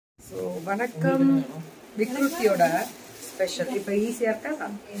So வணக்கம் விக்ருத்தியோட special. இப்போ ஈஸியாக இருக்கா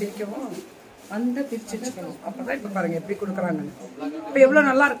பிரிக்கவும் வந்து பிரிச்சு வச்சுக்கணும். அப்போதான் இப்போ பாருங்க எப்படி கொடுக்குறாங்க. இப்போ எவ்வளோ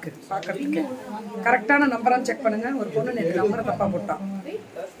நல்லா இருக்கு பார்க்கறதுக்கு. கரெக்டான நம்பரான்னு செக் பண்ணுங்க. ஒரு பொண்ணு நேற்று நம்பரை தப்பா போட்டான்.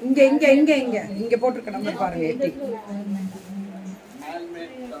 இங்கே இங்கே இங்கே இங்கே இங்கே போட்டிருக்க நம்பர் பாருங்க எப்படி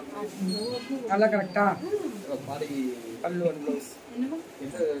நல்லா கரெக்டா. பல்லு one blouse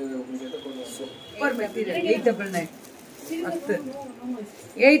super material 899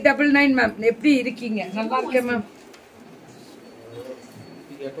 899 ma'am. எப்படி இருக்கீங்க? நல்லா இருக்கேன் மேம்.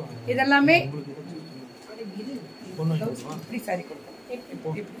 இதெல்லாமே சாரி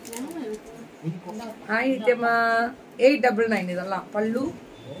ஹாய் நித்யமா 899 இதெல்லாம் பல்லு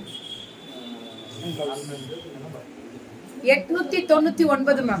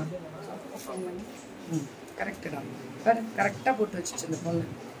 899 மேம். கரெக்டா கரெக்டா போட்டு வச்சுச்சு இந்த பொண்ணு.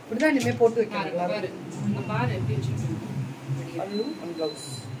 இப்படிதான் இனிமே போட்டு வைக்கணும்.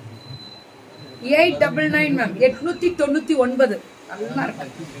 899 மேம். 899 நல்லா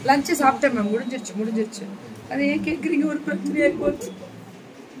இருக்கு. லஞ்ச் சாப்பிட்டேன் மேம். முடிஞ்சிருச்சு. அது ஏன் கேக்குறீங்க? ஒரு பிரச்சனையா போச்சு.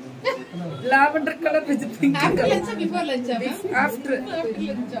 Lavender colour with pink colour after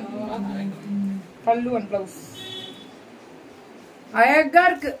பல்லு அண்ட் ப்ளவுஸ் அழகா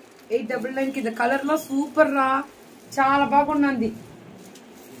இருக்கு. 899 இந்த கலர்லாம் சூப்பர்ரா. చాలా బాగుంది.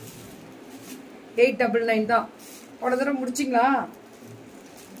 899 தான். ஒரு தடவை முடிச்சிங்களா?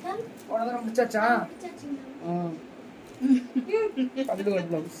 ஒரு தடவை முடிச்சாச்சா? பல்லு அண்ட்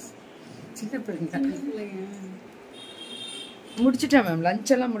ப்ளவுஸ் சின்ன பிள்ளைங்க முடிச்சிட்டேன் மேம்.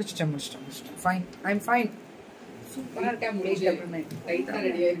 லஞ்ச் எல்லாம் முடிச்சிட்டேன். ஃபைன். I am fine. சூப்பரா இருக்கேன். 899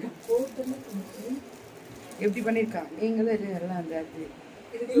 ரெடியா இருக்கு. எப்படி பண்ணிருக்கா? நீங்களும் எல்லாம் அந்த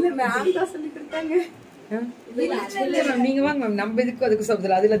இல்ல மேம் தான் சொல்லி கொடுத்தாங்க. நீங்க வாங்க மேம். நம்ம இதுக்கு அதுக்கு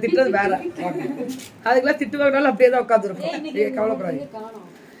சொல்றதுல அதுல திட்டுறது வேற. அதுக்கெல்லாம் திட்டு வாங்கினாலும் அப்படியே தான் உட்காந்து இருக்கும். கவலைப்படாது.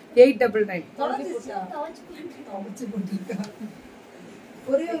 899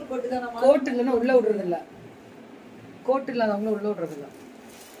 கோட் இல்லைன்னா உள்ள விடுறது இல்ல. கோட் இல்லாதவங்களும் உள்ள விடுறது இல்ல.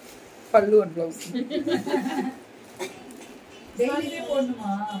 பல்லு and blouse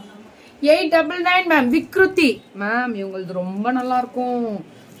 899 ma'am. Vikruthi ma'am இவங்களது ரொம்ப நல்லா இருக்கும்.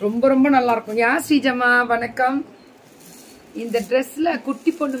 ரொம்ப நல்லா இருக்கும். யா ஸ்ரீஜமா வணக்கம். இந்த ட்ரெஸ்ல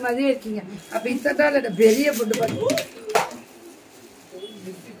குட்டி பொண்ணு மாதிரியே இருக்கீங்க. அப்ப இந்த பெரிய பொண்ணு பாரு.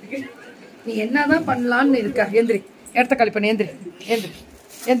 நீ என்னதான் பண்ணலான்னு இருக்கா? எந்திரி. இடத்த காலி பண்ணி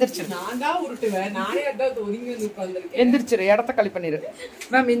எந்திரிச்சிரு. எந்திரிச்சிரு. இடத்த காலி பண்ணிரு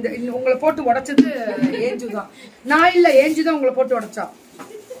மேம். இந்த உங்களை போட்டு உடைச்சது ஏஞ்சு தான். நான் இல்ல, ஏஞ்சு தான் உங்களை போட்டு உடைச்சா.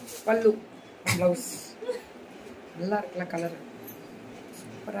 பல்லு ப்ளவுஸ் நல்லா இருக்குல்ல கலர்.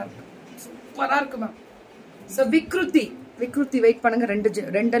 சூப்பரா இருக்கு மேம். சோ விக்ருதி வெயிட் பண்ணுங்க.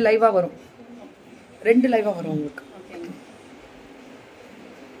 ரெண்டு லைவா வரும். உங்களுக்கு.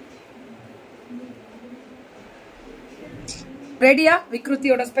 ரெடியா?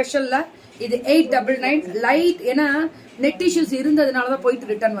 விக்ருத்தியோட ஸ்பெஷல்ல இது 899 லைட். ஏன்னா நெட் இஷ்யூஸ் இருந்ததுனாலதான் போயிட்டு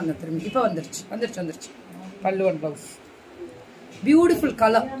ரிட்டர்ன் வந்த திரும்பி. இப்ப வந்துருச்சு. பல்லு அண்ட் ப்ளவுஸ் பியூட்டிஃபுல்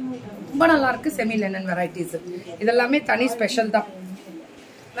கலர். ரொம்ப நல்லா இருக்கு. செமி லெனன் வெரைட்டிஸ் இதெல்லாமே தனி ஸ்பெஷல் தான்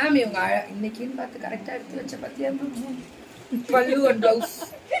மேம். இவங்க இன்னைக்குன்னு பார்த்து கரெக்டா எடுத்து வச்ச பத்தியா பல்லு அண்ட் ப்ளவுஸ்.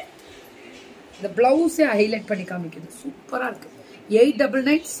 இந்த பிளவுஸே ஹைலைட் பண்ணி காமிக்குது. சூப்பரா இருக்கு.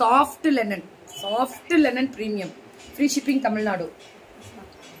 899 soft linen premium. Free shipping Tamil Nadu.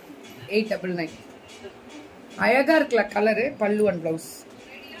 899 அழகா இருக்குல்ல கலரு. பல்லு அண்ட் ப்ளவுஸ்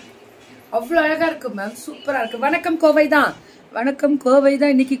அவ்வளவு அழகா இருக்கு மேம். சூப்பரா இருக்கு. வணக்கம் கோவை தான்.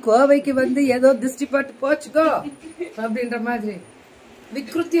 இன்னைக்கு கோவைக்கு வந்து ஏதோ திருஷ்டி பாட்டு போச்சுக்கோ அப்படின்ற மாதிரி.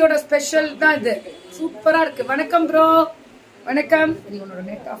 விக்ருத்தியோட ஸ்பெஷல் தான் இது. சூப்பரா இருக்கு. வணக்கம் ப்ரோ. வணக்கம். நீ உன்னோட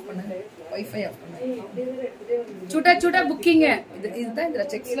நெட் ஆஃப் பண்ணு. வைஃபை ஆஃப் பண்ணு. சுட புக்கிங். இதுதான் இதுல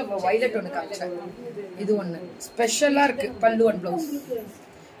செக்ஸ்ல வைலட் ஒண்ணு காமிச்சேன். இது ஒண்ணு ஸ்பெஷலா இருக்கு. பல்லு அண்ட் ப்ளவுஸ்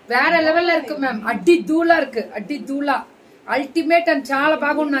வேற லெவல்ல இருக்கு மேம். அடி தூளா అల్టిమేట్ అండ్ చాలా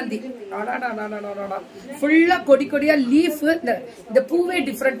బాగుంది. Full కొడియా leaf. இந்த பூவே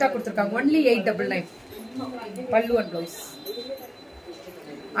டிஃபரெண்டா கொடுத்திருக்காங்க. ஒன்லி 899 பல்லு அண்ட் ப்ளவுஸ்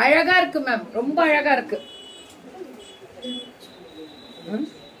அழகா இருக்கு மேம். ரொம்ப அழகா இருக்கு.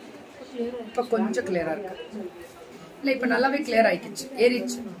 இப்ப கொஞ்சம் கிளியரா இருக்கு. இல்ல இப்ப நல்லாவே கிளியர் ஆயிடுச்சு.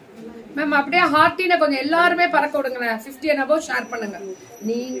 ஏறிச்சு மேம். அப்படியே ஹார்ட்டின கொஞ்சம் எல்லாருமே பறக்க விடுங்க. 50 and above ஷேர் பண்ணுங்க.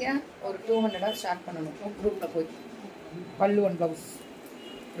 நீங்க ஒரு 200 ஷேர் பண்ணணும் குரூப்ல போய். பல்லு அண்ட்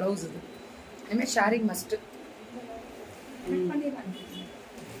ப்ளவுஸ் இது இனிமே ஷேரிங் மஸ்ட்.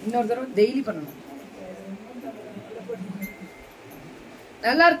 இன்னொரு தடவை டெய்லி பண்ணணும்.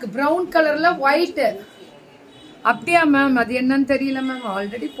 நல்லா இருக்கு. பிரவுன் கலர்ல ஒயிட். அப்படியா மேம்? அது என்னன்னு தெரியல மேம்.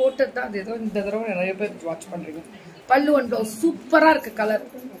 ஆல்ரெடி போட்டது தான். அது ஏதோ இந்த தடவை நிறைய பேர் வாட்ச் பண்றீங்க. பல்லு அண்ட் ப்ளவுஸ் சூப்பரா இருக்கு கலர்.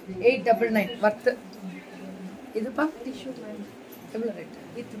 899 வர்த். இதுப்பா டிஷ்யூ எவ்வளவு ரேட்?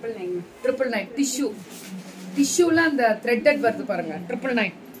 999 டிஷ்யூ. டிஷ்யூல அந்த த்ரெட்டட் வருது பாருங்க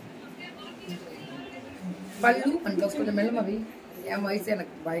 999. பல்லு அண்ட் ப்ளவுஸ் கொஞ்சம் மெல்லமாவே. என் வயசு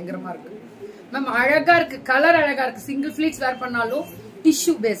எனக்கு பயங்கரமா இருக்கு மேம். அழகா இருக்கு, கலர் அழகா இருக்கு. சிங்கிள் ஃபிளீட்ஸ் வேர் பண்ணாலும்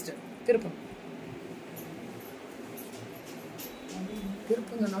டிஷ்யூ பேஸ்ட். திருப்பம்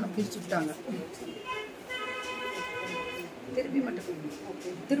திருப்புங்கன்னு பிரிச்சு விட்டாங்க. திருப்பி மட்டும்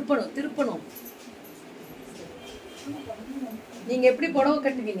திருப்பணும் திருப்பணும். நீங்க எப்படி புடவை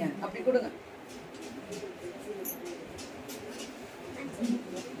கட்டுவீங்க அப்படி கொடுங்க.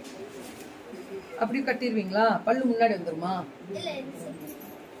 அப்படி கட்டிடுவீங்களா? பல்லு முன்னாடி வந்துருமா?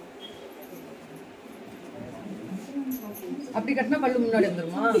 அப்படி கட்டினா பல்லு முன்னாடி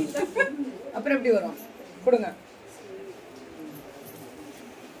வந்துருமா? அப்புறம் எப்படி வரும்? கொடுங்க.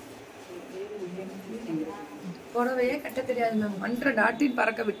 புடவையே கட்ட தெரியாது மேம். 100 டாட்டின்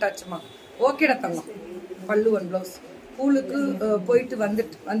பறக்க விட்டாச்சுமா. ஓகேடா தங்கம். பல்லு ஒன் பிளவுஸ். ஸ்கூலுக்கு போயிட்டு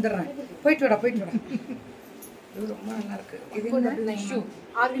வந்துடுறேன். போயிட்டு வாடா போயிட்டு வாடா. இது ரொம்ப நல்லா இருக்கு. இது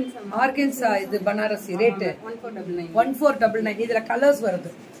ஆர்கன்சா. இது பனாரசி. ரேட்டு 1499. இதுல கலர்ஸ் வருது.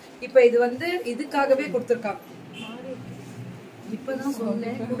 இப்ப இது வந்து இதுக்காகவே கொடுத்துருக்காங்க. இப்பதான்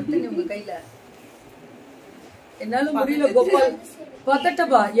சொன்னேன் கொடுத்தேன் உங்க கையில. என்னால முடியல கோபால்.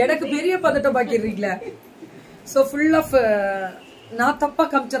 பதட்டப்பா எனக்கு பெரிய பதட்டம் பாக்கிறீங்களா? சோ ஃபுல் ஆஃப் நான் தப்பா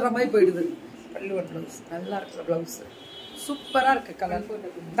காமிச்சற மாதிரி போயிடுது. பல்லு பிளவுஸ் நல்லா இருக்கு. பிளவுஸ் சூப்பரா இருக்கு. கலர்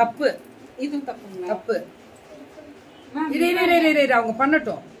தப்பு. இது தப்பு. அவங்க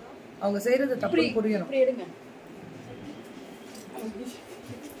பண்ணட்டும். அவங்க செய்யறது தப்பு புரியணும்.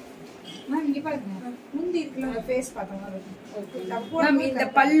 இந்த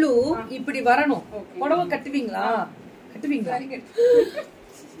பல்லு இப்படி வரணும். புடவை கட்டுவீங்களா? கட்டுவீங்களா?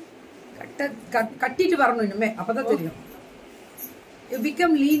 கட்டிட்டு வரணும் இனிமே. அப்பதான் தெரியும்.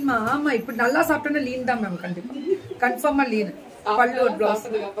 பிகம் லீன்மா. ஆமா இப்ப நல்லா சாப்பிட்டோன்னா லீன் தான் மேம். கண்டிப்பா கன்ஃபார்மா லீன். பல்லு பிளவுஸ்.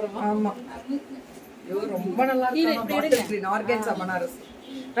 ஆமா ரொம்ப நல்லா இருக்கு. Organza Banaras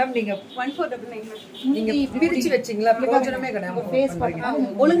ma'am. நீங்க 1499 நீங்க பிரிச்சு வச்சீங்களா? பிரயோஜனமே கிடையாது.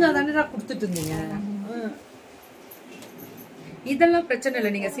 ஒழுங்கா தானே நான் கொடுத்துட்டு இருந்தீங்க. இதெல்லாம் பிரச்சனை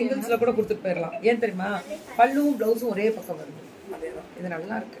இல்லை. நீங்க சிங்கிள்ஸ்ல கூட கொடுத்துட்டு போயிடலாம். ஏன் தெரியுமா? பல்லுவும் பிளவுஸும் ஒரே பக்கம் வருது. அதேதான். இது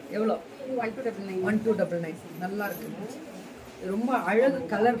நல்லா இருக்கு. எவ்வளோ? 1299. நல்லா இருக்கு. ரொம்ப அழகு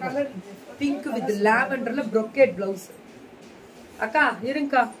colour. Pink with லாவெண்டர்ல brocade blouse. அக்கா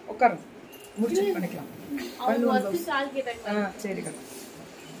இருங்கக்கா உட்காரும். முடிச்சு பண்ணிக்கலாம். சரிக்கா.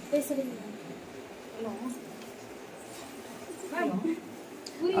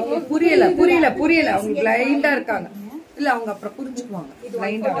 புரியல புரியல புரியல. அவங்க பிளைண்டா இருக்காங்க. இல்ல அவங்க அப்புறம் புரிஞ்சுக்குவாங்க.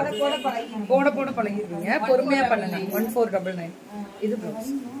 பிளைண்டா போட போட பழகிருக்கீங்க. பொறுமையா பண்ணுங்க. 1499. இது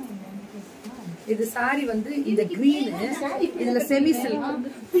பிளவுஸ். இது சாரி வந்து இது கிரீன். இதுல செமி சில்க்.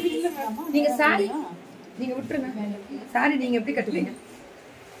 நீங்க சாரி நீங்க விட்டுருங்க. சாரி நீங்க எப்படி கட்டுவீங்க?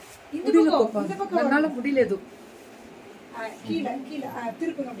 என்னால முடியல. எதுவும்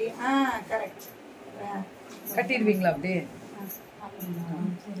கட்டிடுவீங்களா? அப்படியே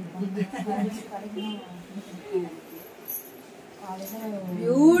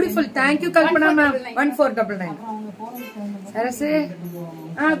beautiful. Thank you Kalpana ma'am. 1499. சரசே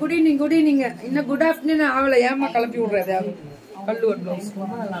good evening. Good evening. இன்னும் குட் ஆஃப்டர்நூன் அவளை ஏமா கிளப்பி விடுறது? பல்லு ஒரு பிளவுஸ்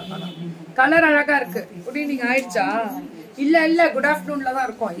கலர் அழகா இருக்கு. குட் ஈவினிங் ஆயிடுச்சா? இல்ல இல்ல குட் ஆஃப்டர்நூன்ல தான்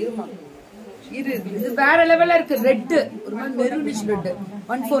இருக்கும். இருமா இரு. இது வேற லெவல்ல இருக்கு. ரெட் ஒரு மாதிரி மெரூனிஷ் ரெட்.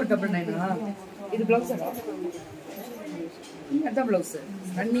 1499. இது பிளவுஸ் அதான் பிளவுஸ்.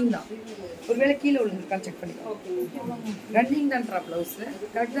 ரன்னிங் தான். ஒருவேளை கீழே விழுந்துருக்கா செக் பண்ணிக்கோ. ரன்னிங் தான்டா பிளவுஸ்.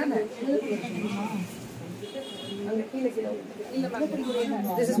 கரெக்ட் தானே?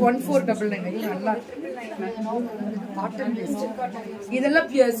 This is 1499. நல்லா காட்டன் பேஸ்ட். இதெல்லாம்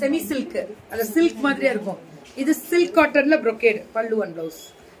செமி சில்க். அது சில்க் மாதிரியா இருக்கும். இது சில்க் காட்டன்ல brocade. பல்லு one blouse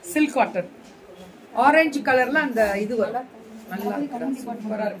silk cotton. Orange கலர்ல அந்த இது வரும். நல்லா இருக்கு.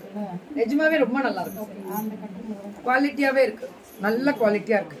 சூப்பரா இருக்கு. நிஜமாவே ரொம்ப நல்லா இருக்கு. குவாலிட்டியாவே இருக்கு. நல்ல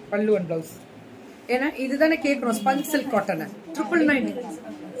குவாலிட்டியா இருக்கு. பல்லு ஒன் பிளவுஸ். ஏன்னா இதுதானே கேட்கணும். Spun silk cotton 999.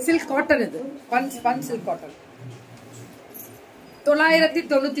 Silk cotton. இது ஸ்பன் சில்க் காட்டன்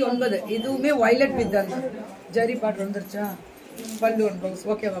 999. இதுவுமே வயலட் வித் அந்த ஜரி பாட் வந்துருச்சா? பல்லு ஒன் பிளவுஸ்.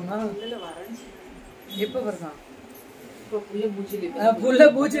 ஓகேவாமா? எப்ப வருதா? புள்ள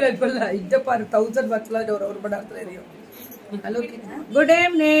பூஜில இப்ப இத பாரு 1000 பாட்ஸ்ல ஒரு மணி நேரத்துல எரியும். Hello good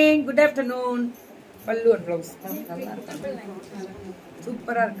evening. Good afternoon. பல்லு ஒன் பிளவுஸ் நல்லா இருக்கு.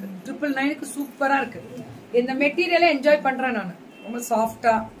 சூப்பரா இருக்கு. 999க்கு சூப்பரா இருக்கு. இந்த மெட்டீரியலை என்ஜாய் பண்றேன் நான். ரொம்ப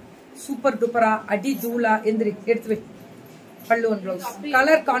சாஃப்டா சூப்பர் டூப்பரா அடி தூளா எந்திரி எடுத்து வை. பல்லு ஒன் பிளவுஸ்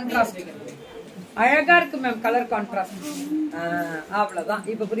கலர் கான்ட்ராஸ்ட். அழகா இருக்கு மேம் கலர் கான்ட்ராஸ்ட். அவ்வளவுதான்.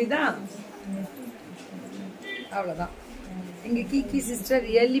 இப்ப புரியுதா? அவ்வளவுதான். எங்க Kiki sister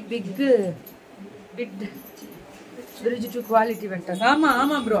really big bridge to quality vendors. ஆமா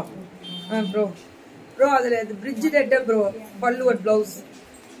ஆமா ப்ரோ. ப்ரோ அதுல bridge டெட் ப்ரோ. பல்லு ஒரு பிளவுஸ்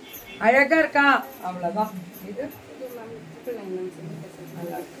அழகா இருக்கா? அவ்வளவுதான். இது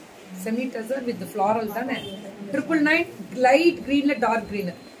செமி டசர் வித் ஃப்ளாரல் தானே. 999 லைட் கிரீன்ல டார்க்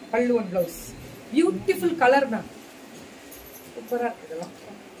கிரீன் பல்லு one blouse. Beautiful colour ma'am. சூப்பரா இருக்கு இதெல்லாம்.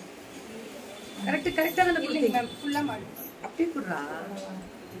 கரெக்டா தான கொடுத்தீங்க மேம்? ஃபுல்லா மாடு அப்படியே குடுறா.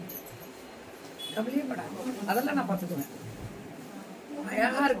 கவலையே படாத, அதெல்லாம் நான் பாத்துக்குவேன்.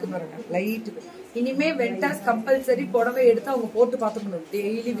 அழகா இருக்கு பாருங்க லைட். இனிமே வெண்டாஸ் கம்பல்சரி புடவை எடுத்து அவங்க போட்டு பாத்துக்கணும்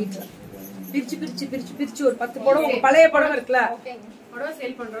டெய்லி வீட்டுல. பிரிச்சு பிரிச்சு பிரிச்சு பிரிச்சு ஒரு 10 புடவை. உங்க பழைய புடவை இருக்குல்ல, புடவை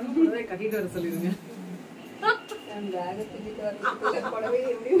சேல் பண்றோம்னு புடவை கட்டிட்டு வர சொல்லிருங்க.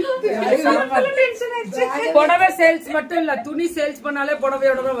 புடவை சேல்ஸ் மட்டும் இல்ல, துணி சேல்ஸ் பண்ணாலே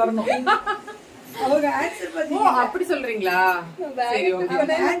புடவையோட தான் வரணும். அவங்க ஆன்சர் பண்ணி அப்படி சொல்றீங்களா? சரி ஓகே.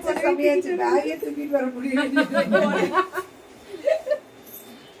 ஆன்சர் கம்மியாச்சு, பேக்கே தூக்கிட்டு வர முடியும்.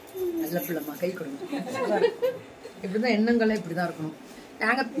 நல்ல பிள்ளைமா, கை கொடுங்க. இப்படிதான் எண்ணங்களே இப்படிதான் இருக்கணும்.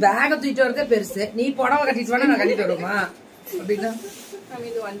 நாங்க பேக தூக்கிட்டு வரதே பெருசு, நீ புடவை கட்டிட்டு வேணா நான் கட்டிட்டு வருமா அப்படின்னா?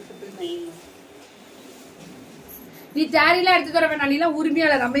 நீ சாரிலாம் எடுத்து தர வேணாம், நீ எல்லாம்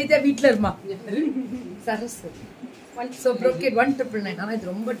உரிமையாளர், அமைதியா வீட்டுல இருமா. சரஸ் 199. ஆனா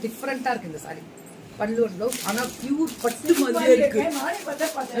இது ரொம்ப டிஃபரெண்டா இருக்கு இந்த சாரி. பல்லு ஒன் பிளவுஸ். ஆனா பியூர் பட்டு மாதிரியே இருக்கு.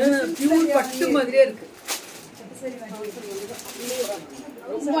 பியூர் பட்டு மாதிரியே இருக்கு.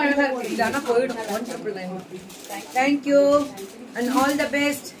 ரொம்ப அழகா இருக்கு. இது ஆனா போயிடும். 199. Thank you and all the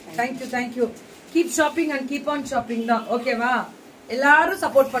best. Thank you. Keep shopping and keep on shopping தான். ஓகேவா? எல்லாரும்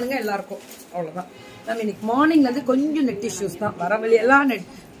சப்போர்ட் பண்ணுங்க எல்லாருக்கும். அவ்வளவுதான். நம்ம இன்னைக்கு மார்னிங்ல இருந்து கொஞ்சம் நெட் இஷ்யூஸ் தான். வர வழி எல்லாம் நெட்.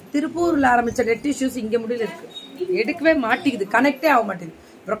 திருப்பூர்ல ஆரம்பிச்ச நெட் இஷ்யூஸ் இங்க முடியல இருக்கு. எடுக்கவே மாட்டேங்குது, கனெக்டே ஆக மாட்டேங்குது.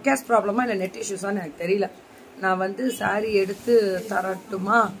 ப்ராட்காஸ்ட் ப்ராப்ளமா இல்ல நெட் இஷ்யூஸான்னு எனக்கு தெரியல. நான் வந்து சாரி எடுத்து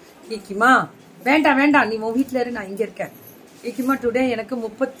தரட்டுமா கீக்கிமா? வேண்டாம், நீ உன் வீட்டுல இரு, நான் இங்க இருக்கேன். கீக்கிமா டுடே எனக்கு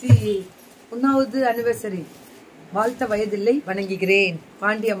 31வது அனிவர்சரி. வாழ்த்த வயதில்லை, வணங்குகிறேன்.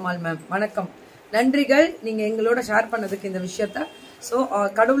 பாண்டியம்மாள் மேம் வணக்கம், நன்றிகள். நீங்க எங்களோட ஷேர் பண்ணதுக்கு இந்த விஷயத்த. சோ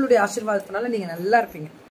கடவுளுடைய ஆசீர்வாதத்தினால நீங்க நல்லா இருப்பீங்க.